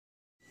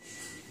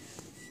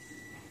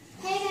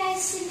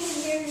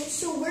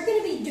so we're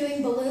going to be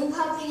doing balloon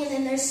popping, and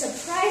then there's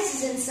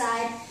surprises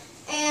inside.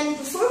 And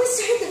before we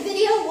start the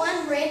video,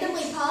 one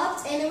randomly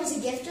popped, and there was a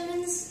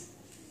giftums.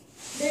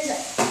 There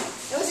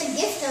was a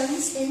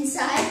giftums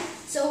inside,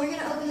 so we're going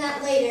to open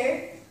that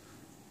later.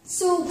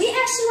 So we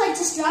actually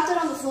just dropped it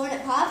on the floor and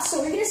it popped,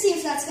 so we're going to see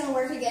if that's going to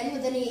work again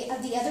with any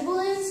of the other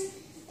balloons.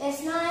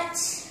 If not,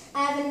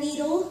 I have a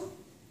needle.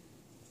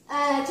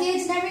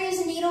 Kids, never use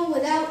a needle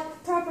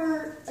without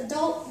proper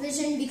adult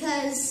vision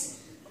because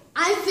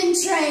I've been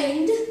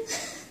trained.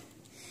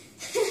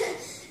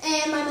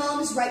 And my mom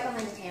is right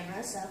behind the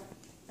camera, so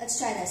let's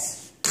try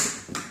this.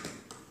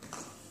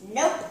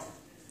 Nope.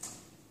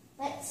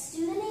 Let's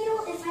do the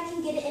needle if I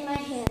can get it in my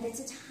hand. It's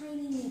a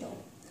tiny needle.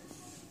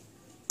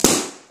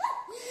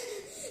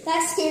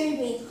 That scared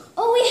me.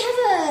 Oh, we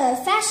have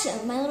a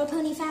fashion, My Little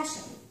Pony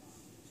fashion.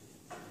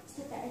 Let's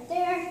put that right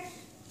there.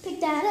 Pick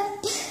that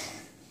up.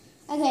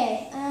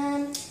 Okay,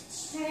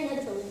 let's try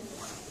another balloon.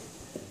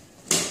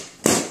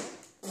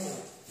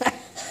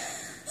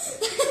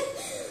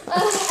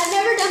 I've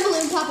never done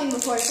balloon popping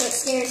before, so it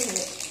scares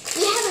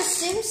me. We have a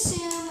Tsum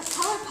Tsum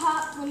Color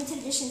Pop Limited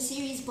Edition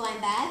Series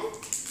blind bag.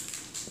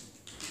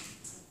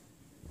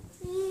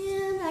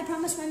 And I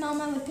promised my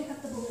mom I would pick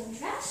up the balloon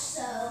trash,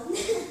 so...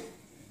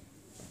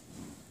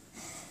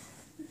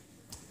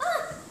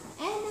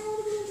 And now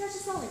the balloon trash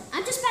is falling.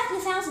 I'm just back in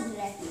 1,000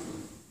 today.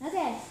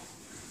 Okay.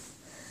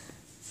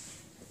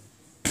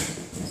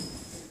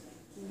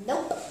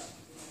 Nope.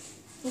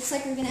 Looks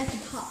like we're gonna have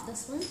to pop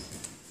this one.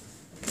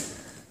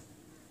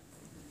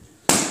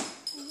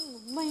 Oh,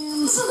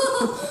 lands.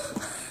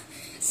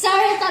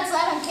 Sorry if that's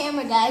loud on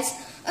camera, guys.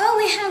 Oh,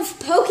 we have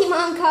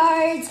Pokemon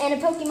cards and a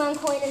Pokemon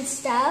coin and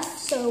stuff,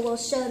 so we'll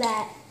show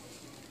that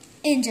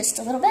in just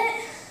a little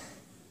bit.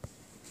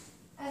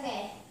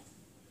 Okay.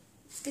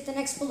 Let's get the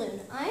next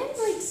balloon. I'm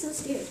like so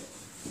scared.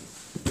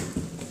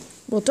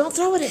 Well, don't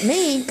throw it at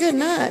me. Good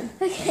night.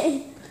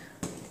 Okay.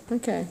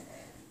 Okay.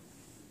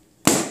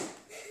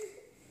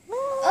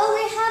 Oh,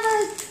 we have a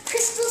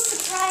Crystal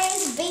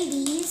Surprise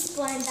Babies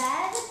blind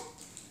bag.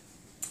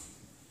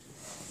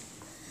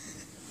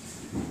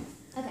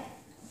 Okay.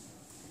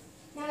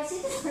 Now I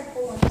see the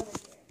purple one over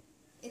here.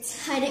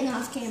 It's hiding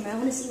off camera. I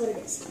want to see what it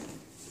is.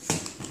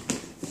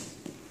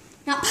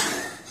 Now,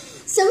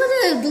 some of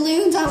the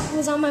balloons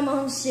was on my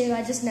mom's shoe.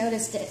 I just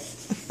noticed it.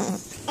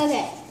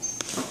 Okay.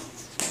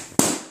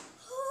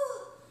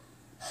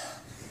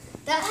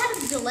 That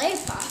had a delay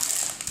pop.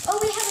 Oh,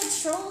 we have a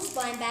Trolls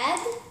blind bag.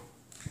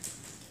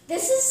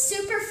 This is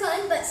super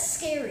fun but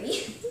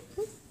scary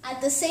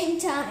at the same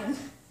time.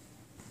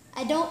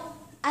 I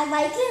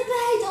like it, but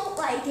I don't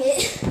like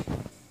it.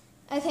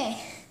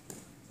 Okay.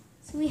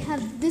 So we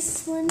have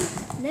this one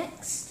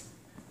next.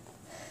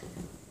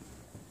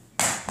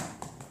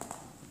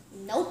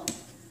 Nope.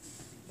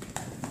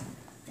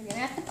 I'm gonna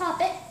have to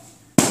pop it.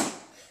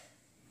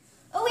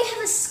 Oh, we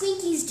have a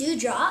Squeaky's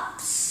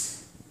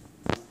Dewdrops.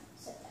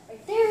 Set that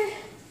right there.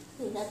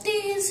 Clean up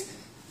these.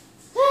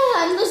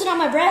 I'm losing all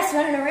my breath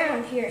running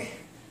around here.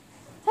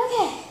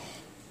 Okay.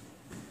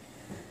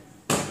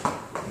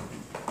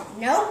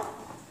 Nope.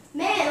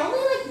 Man, only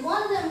like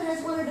one of them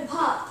has wanted to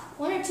pop.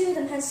 One or two of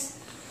them has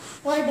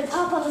wanted to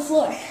pop on the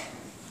floor.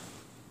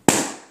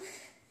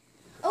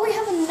 Oh, we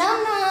have a Num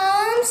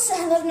Noms.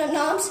 I love Num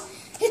Noms.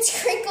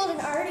 It's crinkled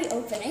and already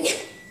opening.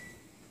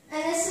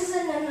 And this is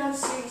a Num Noms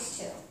series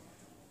too.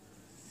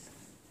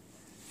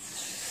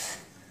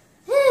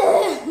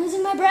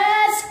 Losing my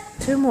breath.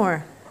 2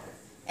 more.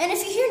 And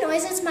if you hear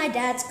noises, my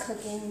dad's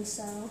cooking,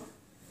 so.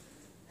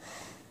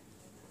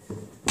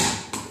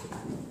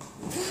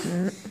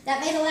 That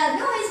made a loud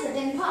noise, but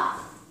didn't pop.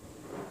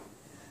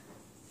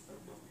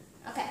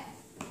 Okay.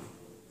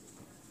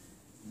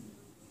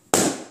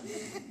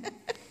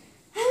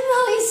 I'm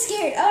always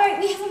scared. All right,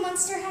 we have a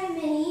Monster High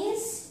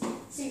Minis.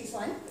 Series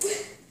 1.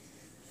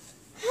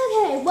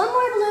 Okay, one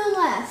more balloon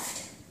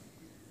left.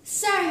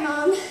 Sorry,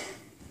 Mom.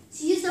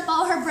 She used up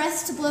all her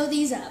breath to blow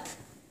these up.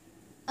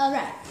 All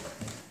right.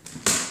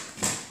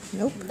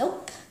 Nope.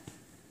 Nope.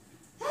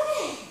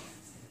 Okay.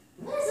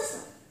 What is this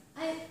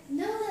one? I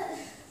know that...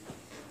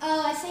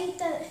 Oh, I think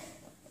that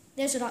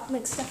there's a Doc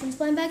McStuffins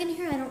blind bag in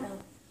here. I don't know.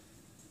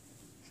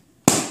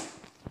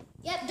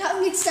 Yep, Doc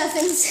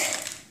McStuffins.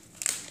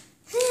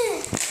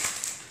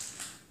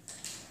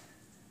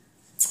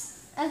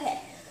 Okay.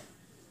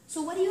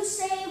 So what do you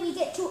say we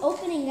get to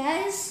opening,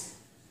 guys?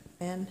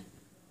 And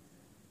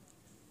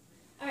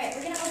All right,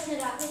 we're going to open the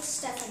Doc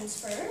McStuffins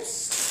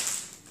first.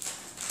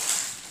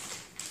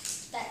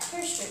 That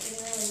clear strip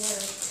didn't really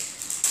work.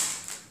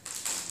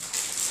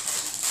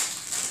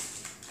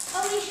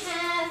 Oh, we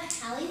have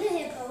Hallie the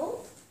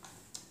Hippo.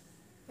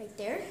 Right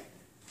there.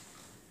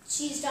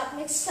 She's Doc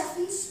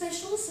McStuffins'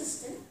 special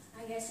assistant.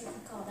 I guess you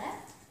could call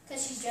that.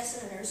 Because she's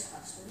dressed in a nurse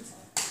costume. So.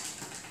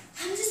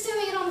 I'm just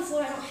throwing it on the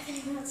floor. I don't have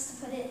anywhere else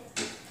to put it.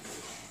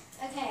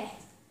 Okay.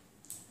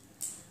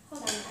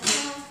 Hold on. I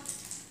have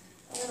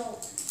a little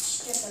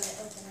strip of it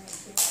open right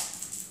here.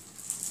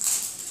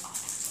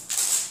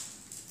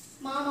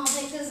 Mom, I'll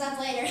pick this up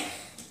later.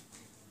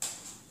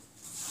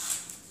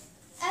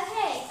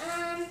 Okay,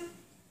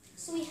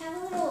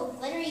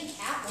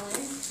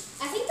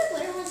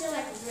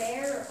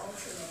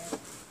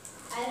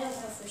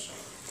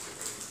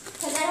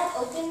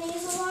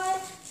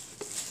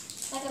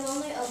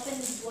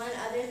 opened one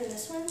other than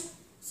this one.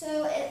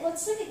 So it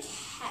looks like a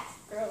cat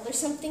girl or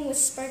something with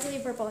sparkly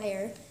purple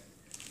hair.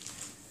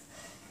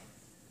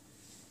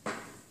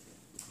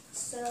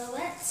 So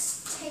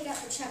let's take out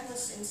the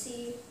checklist and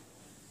see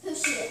who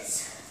she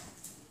is.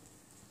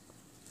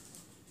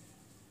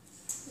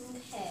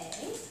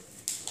 Okay,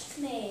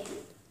 May.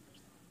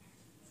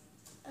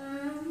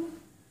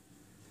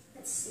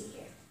 Let's see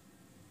here.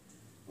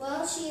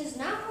 Well, she is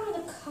not one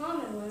of the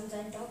common ones,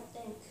 I don't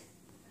think.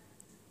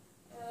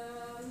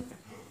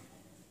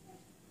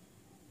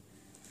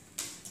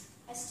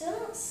 I still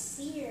don't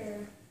see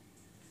her.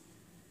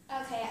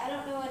 Okay, I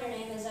don't know what her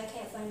name is. I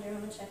can't find her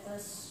on the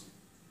checklist.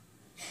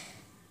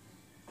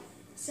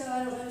 So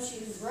I don't know if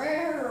she's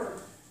rare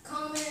or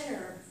common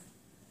or...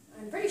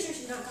 I'm pretty sure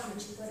she's not common,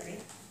 she's glittery.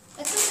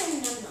 Let's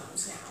open Num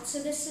Noms now. So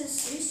this is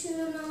 3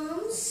 Num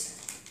Noms.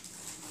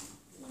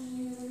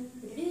 And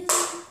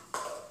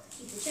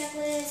keep the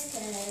checklist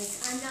because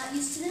I'm not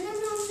used to the Num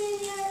Noms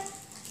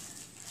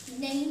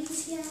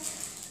names yet.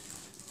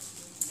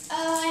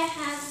 Oh, I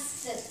have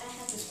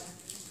this one.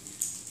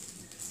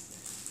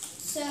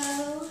 So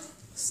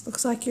This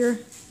looks like your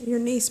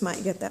niece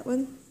might get that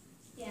one.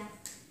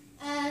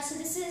 yeah. So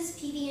this is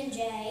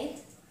PB&J.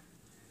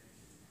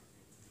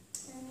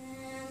 And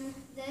then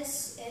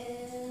this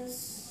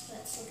is,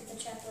 let's look at the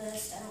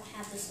checklist. I don't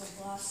have this lip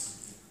gloss.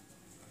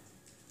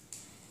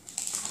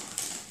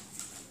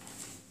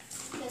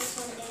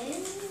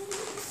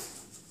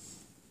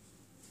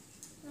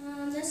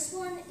 This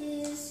one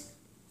is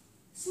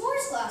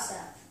S'mores Gloss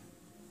Up.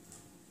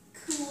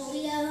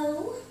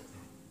 Coolio.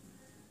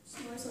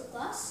 S'mores Lip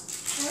Gloss.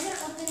 Now we're going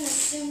to open the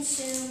Tsum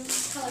Tsum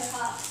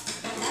ColourPop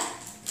Makeup.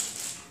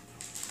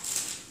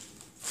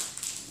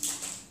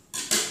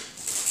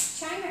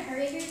 Trying to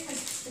hurry here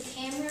because the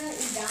camera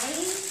is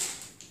dying.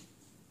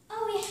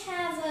 Oh, we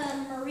have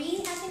Marie,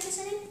 I think is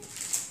her name.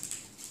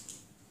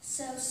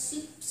 So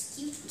Soup's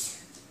cute.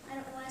 I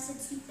don't know why I said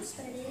Soup's,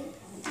 but I did.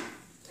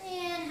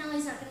 And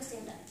Hallie's not going to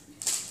stand up.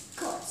 Of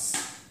course.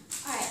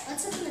 Alright,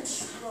 let's open the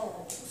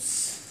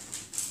Trolls.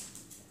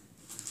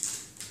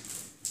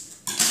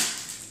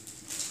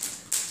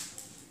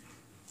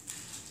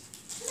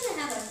 I'm going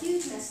to have a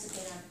huge mess to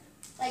clean up.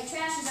 Like,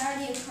 trash is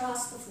already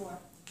across the floor.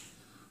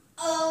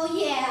 Oh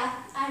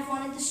yeah, I've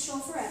wanted this troll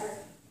forever.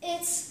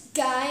 It's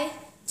Guy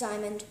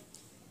Diamond.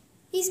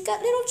 He's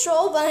got little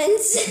troll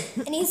buns,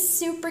 and he's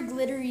super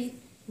glittery.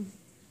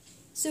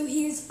 So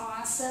he's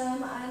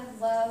awesome. I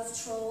love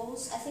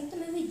trolls. I think the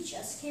movie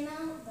just came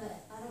out,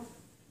 but I don't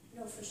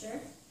know for sure.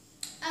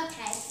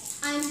 Okay,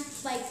 I'm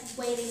like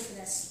waiting for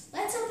this.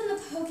 Let's open the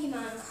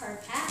Pokemon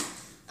card pack.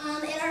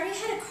 It already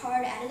had a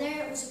card out of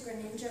there. It was a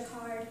Greninja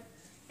card.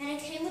 And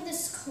it came with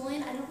this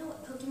coin. I don't know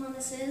what Pokemon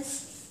this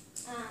is.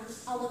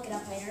 I'll look it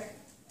up later.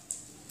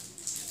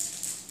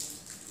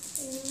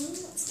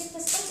 Let's get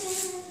this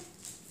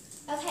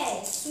open.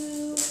 Okay,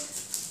 so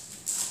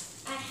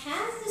I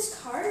have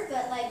this card,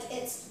 but like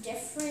it's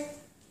different,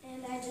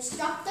 and I just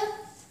dropped the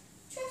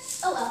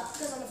trash. Oh well, it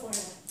goes on the floor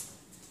now.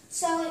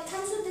 So it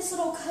comes with this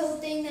little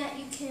code thing that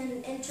you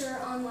can enter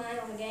online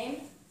on the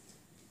game.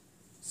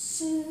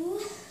 So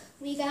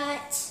we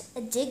got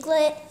a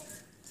Diglett,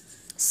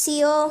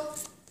 Seal,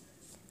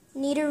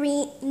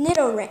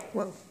 Nidoran.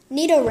 Whoa.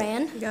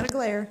 Nidoran. You got a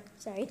glare.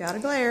 Sorry. Got a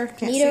glare.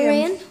 Can't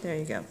Nidoran. see him. There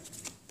you go.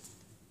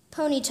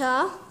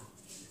 Ponyta.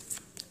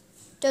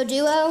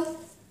 Doduo.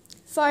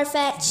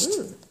 Farfetch'd.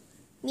 Ooh.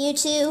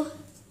 Mewtwo.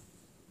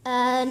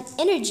 An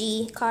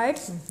energy card.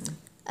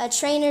 A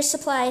trainer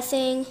supply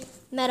thing.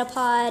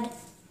 Metapod.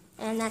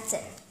 And that's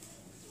it.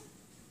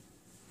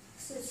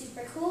 So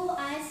super cool.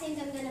 I think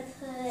I'm going to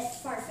put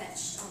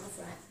Farfetch'd on the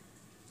front.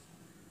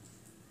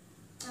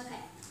 Okay.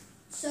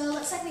 So it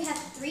looks like we have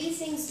 3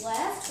 things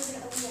left. We're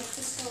going to open the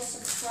Crystal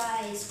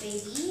Surprise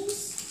babies.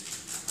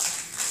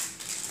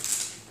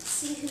 Let's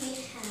see who we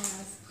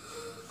have.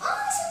 Oh,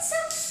 this one's so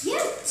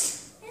cute!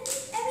 And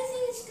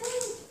everything is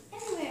going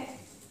everywhere.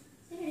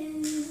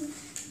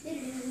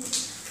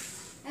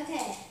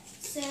 Okay,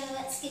 so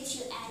let's get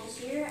you out of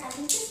here. I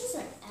think this is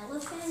an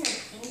elephant or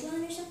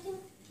penguin or something.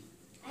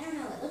 I don't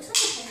know. It looks like a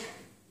penguin.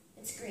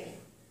 It's green.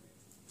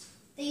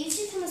 They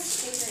usually come with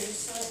stickers,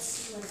 so let's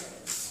see what it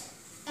is.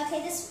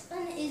 Okay, this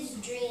one is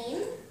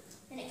Dream,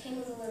 and it came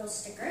with a little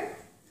sticker.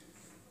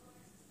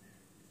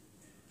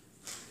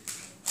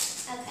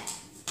 Okay.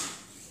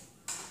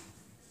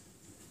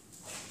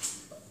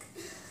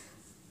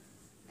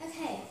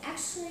 Okay,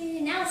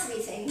 actually, now 3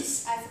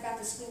 things. I forgot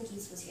the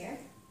Swinkies was here.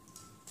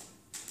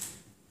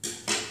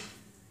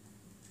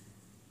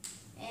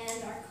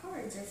 And our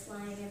cards are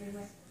flying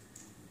everywhere.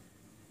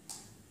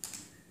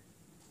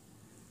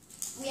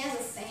 We have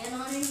a fan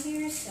on in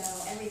here, so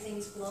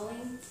everything's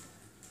blowing.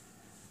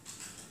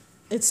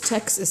 It's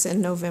Texas in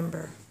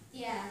November.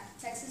 Yeah,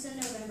 Texas in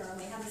November, and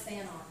we have a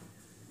fan on.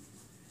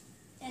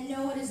 And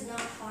no, it is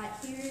not hot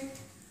here.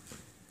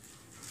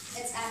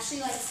 It's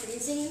actually like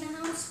freezing in the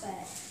house,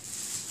 but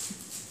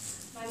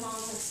my mom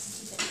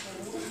likes to keep it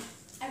cold.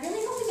 I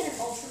really hope we get an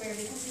ultra rare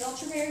because the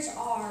ultra rares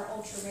are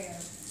ultra rare.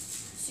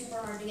 Super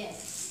hard to get.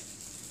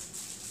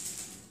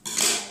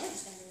 Okay, we're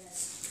just gonna do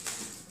this.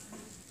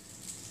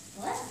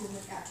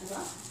 out too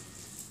well.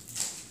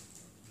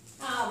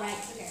 All right,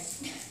 who cares?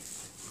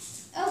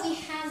 Oh, we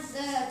have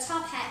the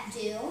top hat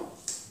do.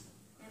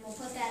 And we'll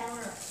put that on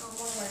one of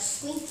our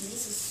Swinkies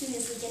as soon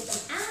as we get them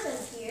out of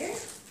here.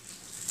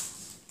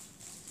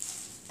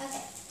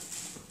 Okay.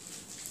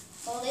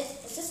 Hold it.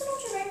 Is this an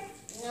ultra rare?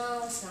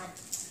 No, it's not.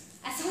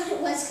 I thought it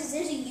was because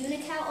there's a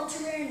Unicow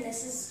ultra rare and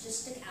this is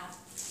just a cow.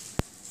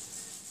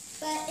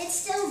 But it's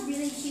still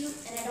really cute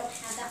and I don't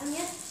have that one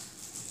yet.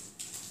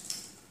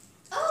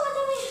 Oh, and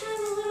then we have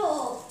a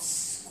little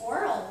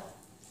squirrel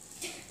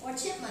or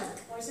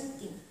chipmunk or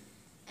something.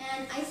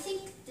 And I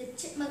think the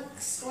chipmunk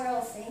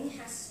squirrel thing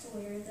has to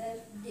wear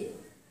the do.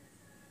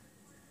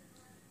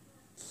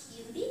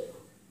 Cutie.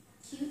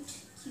 Cute,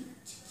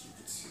 cute,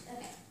 cute.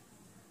 Okay.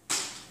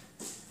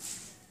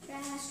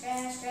 Trash.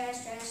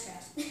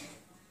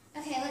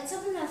 Okay, let's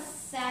open the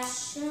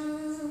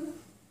fashion.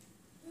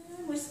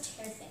 Where's the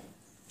tear thing?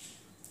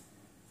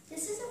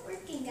 This isn't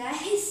working,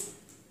 guys.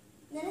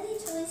 None of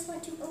these toys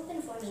want to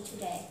open for me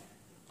today.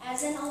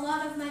 As in a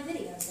lot of my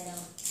videos, they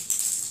don't.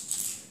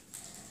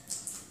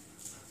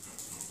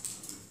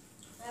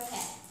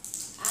 Okay,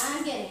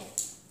 I'm getting it.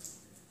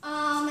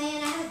 Oh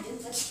man, I have a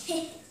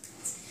duplicate.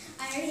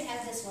 I already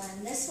have this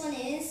one. This one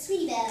is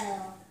Sweetie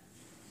Belle.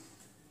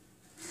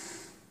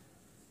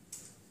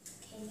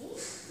 Okay,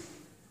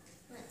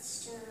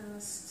 let's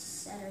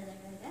just set her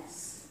there, I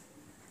guess.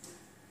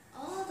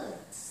 All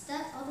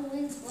the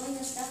wind's blowing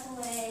the stuff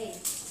away.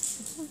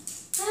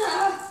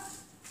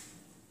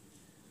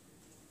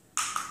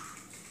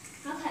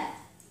 Okay,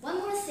 one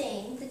more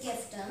thing, the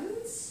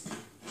giftums.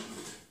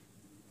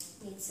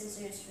 Need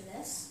scissors for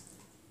this.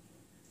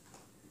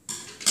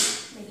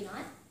 Maybe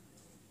not.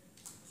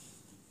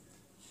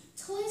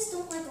 Toys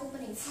don't like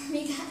opening for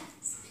me,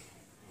 guys.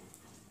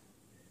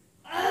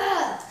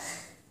 Ugh.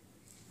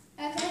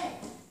 Okay,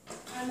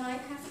 I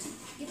might have to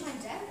get my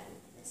dad to open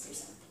this or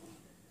something.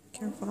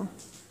 Careful.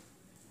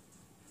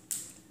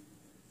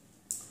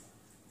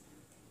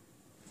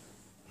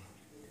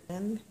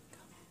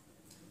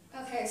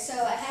 Okay, so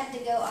I had to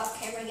go off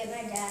camera and get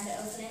my dad to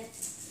open it.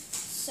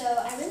 So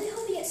I really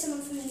hope we get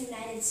someone from the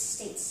United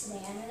States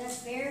today. I know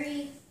that's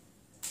very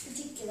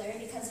particular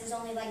because there's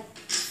only like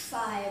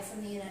 5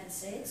 from the United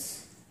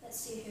States. Let's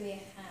see who we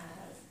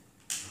have.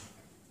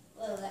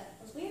 Whoa, that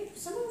was weird.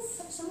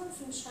 Someone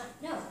from China.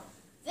 No,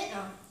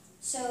 Vietnam.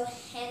 So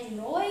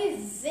Hanoi,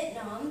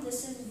 Vietnam.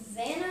 This is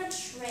Vanna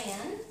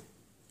Tran.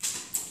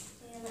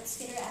 And let's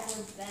get her out of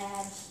her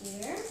bag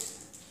here.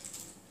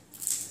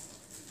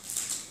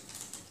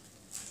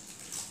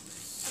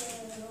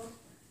 So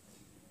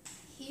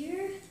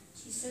here,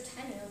 she's so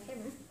tiny on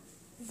camera.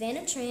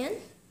 Vanna Tran.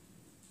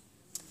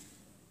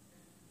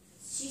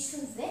 She's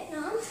from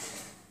Vietnam.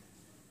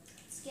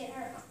 Let's get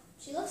her.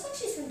 She looks like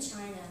she's from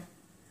China.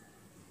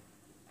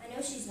 I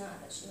know she's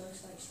not, but she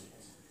looks like she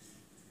is.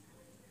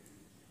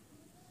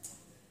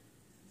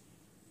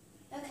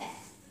 Okay.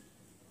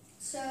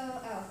 So,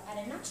 oh, I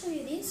did not show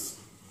you these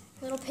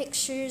little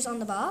pictures on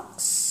the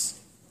box.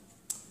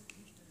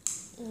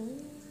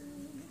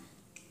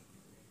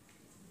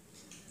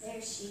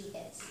 There she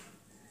is.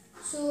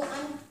 So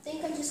I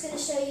think I'm just going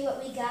to show you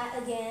what we got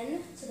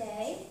again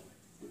today.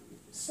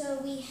 So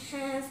we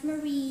have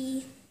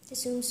Marie, the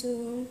Tsum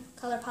Tsum,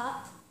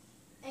 ColourPop.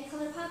 And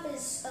ColourPop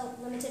is a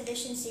limited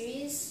edition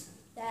series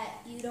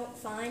that you don't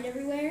find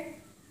everywhere.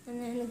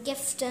 And then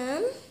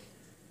Giftum.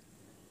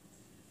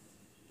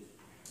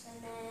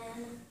 And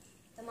then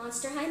the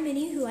Monster High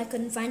Mini, who I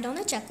couldn't find on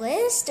the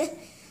checklist.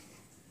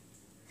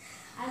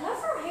 I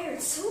love her hair,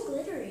 it's so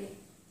glittery.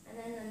 And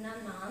then the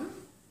Num Nom.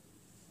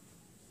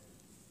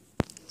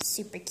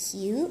 Super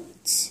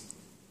cute.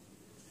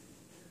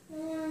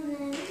 And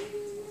then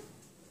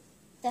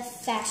the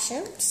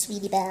Fashion,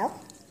 Sweetie Belle.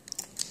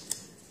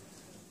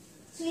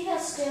 Sweetie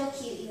Belle's still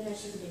cute even though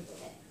she's a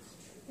duplicate.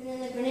 And then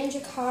the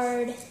Greninja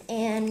card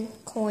and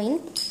coin.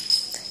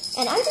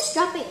 And I'm just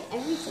dropping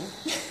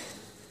everything.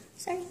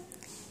 Sorry.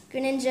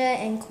 Greninja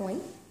and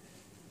coin.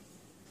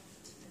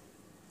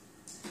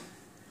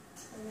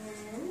 And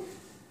then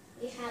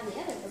we have the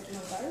other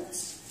Pokemon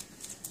cards.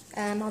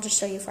 I'll just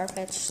show you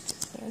Farfetch'd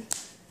here.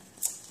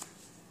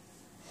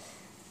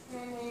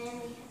 And then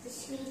we have the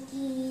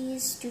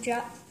Swinkies,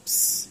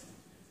 Dewdrops.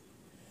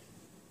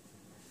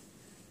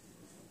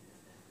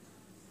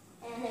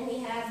 And then we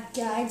have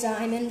Guy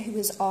Diamond, who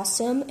is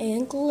awesome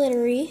and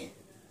glittery.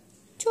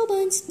 Troll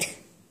Buns.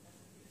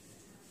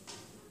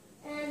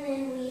 And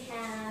then we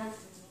have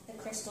the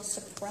Crystal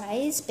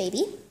Surprise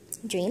Baby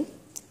Dream.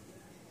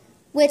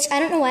 Which, I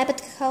don't know why, but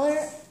the color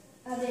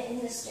of it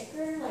in the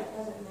sticker, like,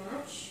 doesn't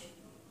match.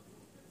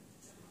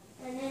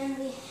 And then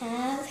we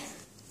have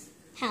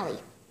Hallie.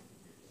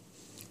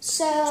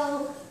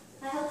 So,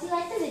 I hope you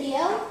liked the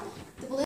video.